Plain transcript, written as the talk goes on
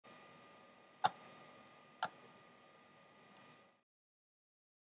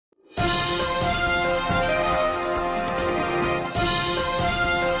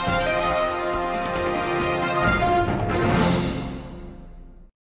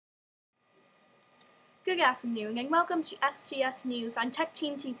Good afternoon and welcome to SGS News on Tech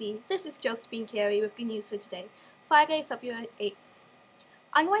Team TV. This is Josephine Carey with the news for today, Friday, February 8th.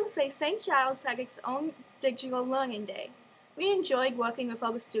 On Wednesday, St. Giles had its own Digital Learning Day. We enjoyed working with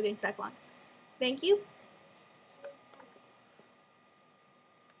all the students at once. Thank you.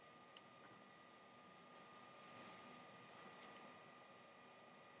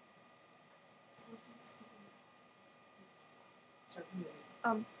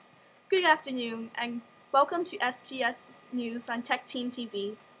 Good afternoon and welcome to SGS News on Tech Team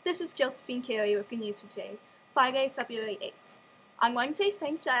TV. This is Josephine Carey with the news for today, Friday, February 8th. On Wednesday,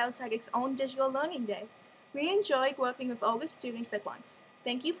 St. Giles had its own Digital Learning Day. We enjoyed working with all the students at once.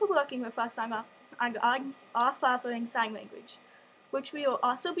 Thank you for working with us on our Father in Sign Language, which we will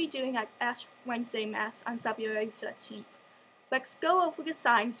also be doing at Ash Wednesday Mass on February 13th. Let's go over the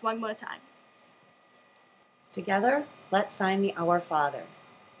signs one more time. Together, let's sign the Our Father.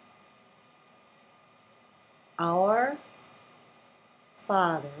 Our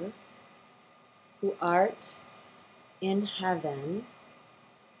Father, who art in heaven,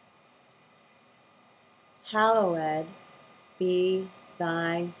 hallowed be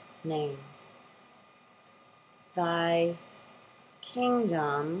thy name. Thy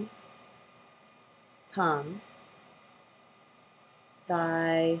kingdom come,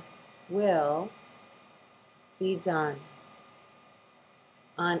 thy will be done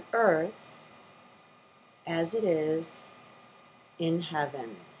on earth as it is in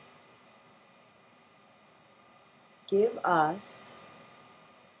heaven. Give us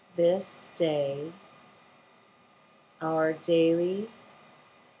this day our daily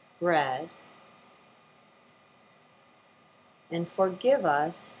bread, and forgive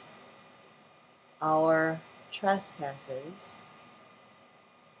us our trespasses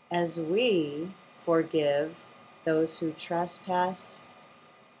as we forgive those who trespass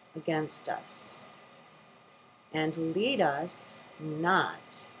against us. And lead us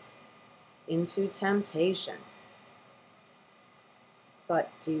not into temptation,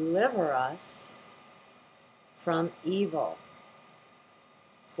 but deliver us from evil.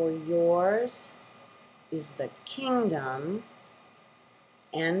 For yours is the kingdom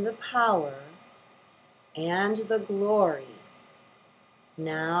and the power and the glory,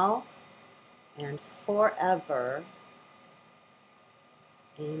 now and forever.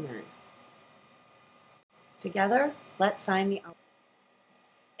 Amen. Together, let's sign the Our.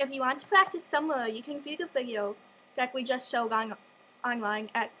 If you want to practice some more, you can view the video that we just showed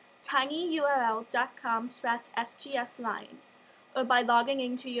online at tinyurl.com/sgslions or by logging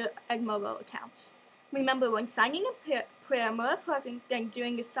into your Edmodo account. Remember, when signing a prayer, more important than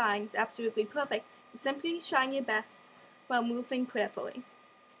doing the signs absolutely perfect is simply trying your best while moving prayerfully.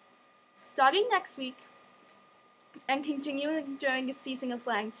 Starting next week and continuing during the season of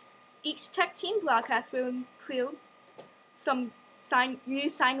Lent, each Tech Team broadcast will include some new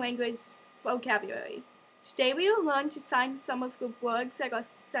sign language vocabulary. Today we will learn to sign some of the words that are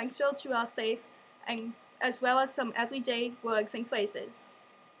central to our faith, and as well as some everyday words and phrases.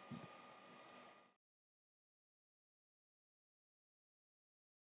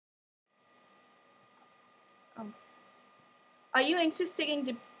 Are you interested in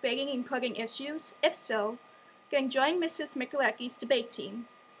debating important issues? If so, then join Mrs. Michalecki's debate team.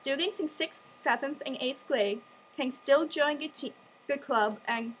 Students in 6th, 7th, and 8th grade can still join the club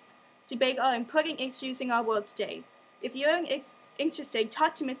and debate on important issues in our world today. If you're interested,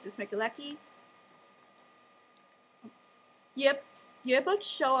 talk to Mrs. Michalecki. Yearbooks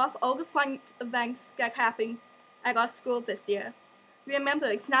show off all the fun events that happened at our school this year. Remember,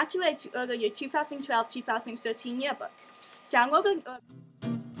 it's not too late to order your 2012-2013 yearbook. Download and order.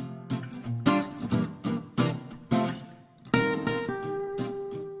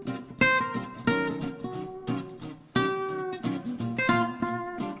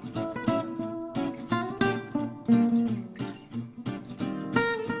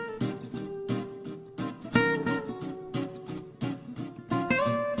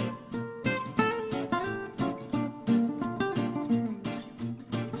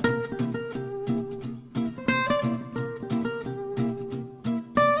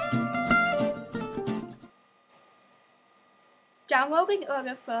 Download an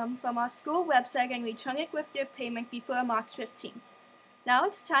order form from our school website and return it with your payment before March 15th. Now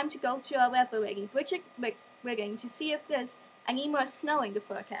it's time to go to our weather lady, Bridget Wiggin, to see if there's any more snow in the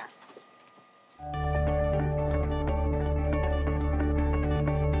forecast.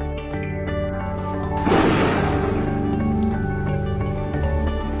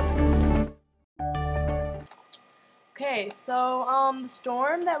 Okay, so the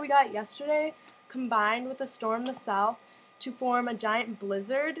storm that we got yesterday combined with the storm in the south to form a giant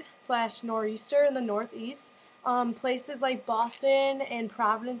blizzard / nor'easter in the northeast. Places like Boston and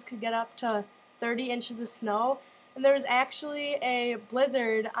Providence could get up to 30 inches of snow. And there was actually a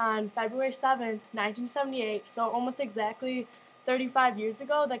blizzard on February 7th, 1978, so almost exactly 35 years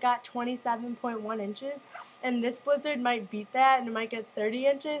ago, that got 27.1 inches. And this blizzard might beat that, and it might get 30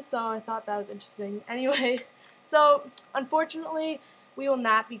 inches, so I thought that was interesting. Anyway, so unfortunately, we will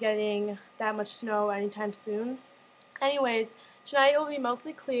not be getting that much snow anytime soon. Anyways, tonight it will be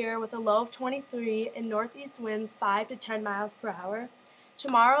mostly clear with a low of 23 and northeast winds 5 to 10 miles per hour.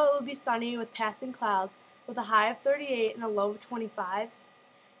 Tomorrow it will be sunny with passing clouds with a high of 38 and a low of 25.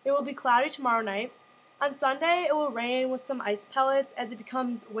 It will be cloudy tomorrow night. On Sunday it will rain with some ice pellets as it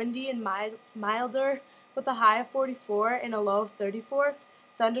becomes windy and milder with a high of 44 and a low of 34.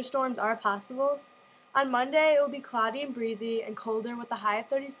 Thunderstorms are possible. On Monday it will be cloudy and breezy and colder with a high of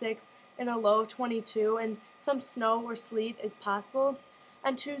 36 and a low of 22, and some snow or sleet is possible.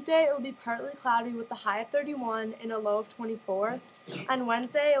 On Tuesday, it will be partly cloudy with a high of 31 and a low of 24. On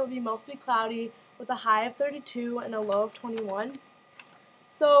Wednesday, it will be mostly cloudy with a high of 32 and a low of 21.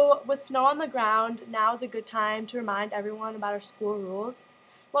 So, with snow on the ground, now is a good time to remind everyone about our school rules.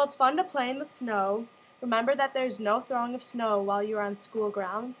 While it's fun to play in the snow, remember that there's no throwing of snow while you are on school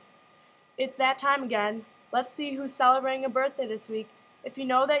grounds. It's that time again. Let's see who's celebrating a birthday this week. If you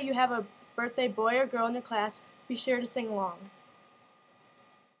know that you have a birthday boy or girl in your class, be sure to sing along.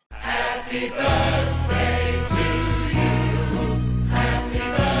 Happy birthday to you. Happy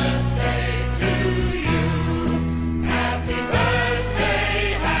birthday to you. Happy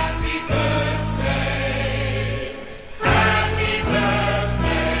birthday, happy birthday. Happy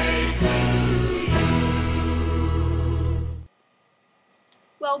birthday to you.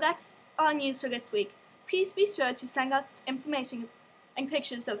 Well, that's our news for this week. Please be sure to send us information and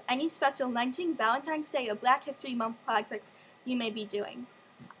pictures of any special Lenten, Valentine's Day, or Black History Month projects you may be doing.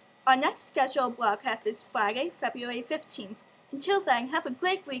 Our next scheduled broadcast is Friday, February 15th. Until then, have a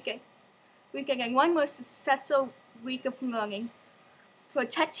great weekend and one more successful week of learning. For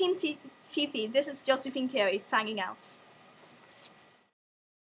Tech Team TV, this is Josephine Carey signing out.